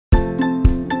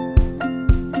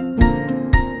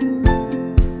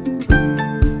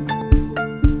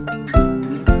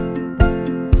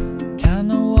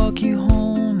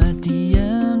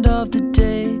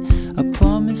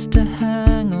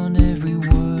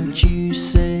you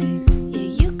say. Yeah,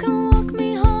 you can walk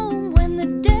me home when the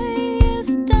day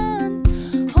is done.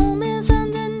 Home is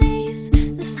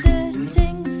underneath the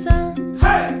setting sun.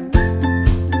 Hey!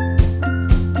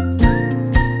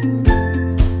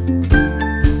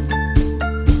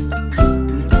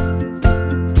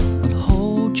 I'll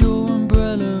hold your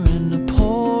umbrella in the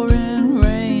pouring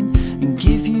rain and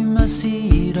give you my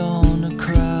seat on a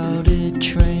crowded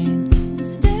train.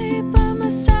 Stay by my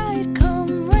side,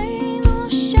 come rain or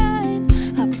shine.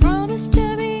 I promise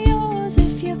to be yours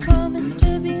if you promise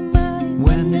to be mine.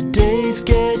 When the days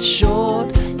get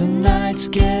short, the nights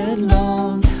get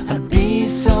long, I'll be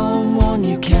someone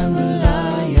you can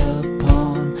rely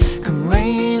upon. Come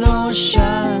rain or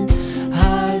shine,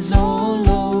 highs or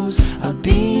lows, I'll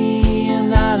be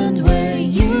an island where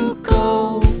you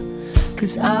go.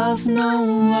 'Cause I've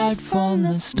known right from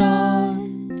the start,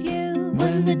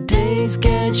 when the days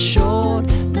get short,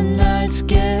 the nights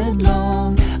get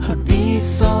long, I'll be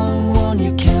someone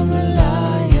you can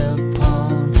rely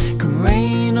upon. Come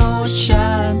rain or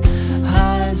shine,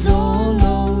 highs or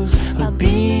lows, I'll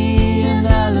be an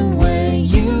island where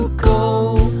you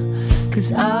go.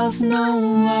 'Cause I've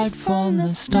known right from the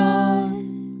start.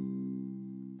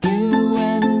 You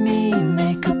and me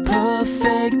make a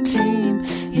perfect team.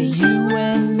 Yeah, you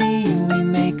and me, we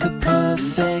make a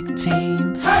perfect team.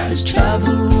 Let's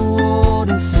travel the world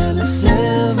and sail a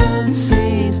sail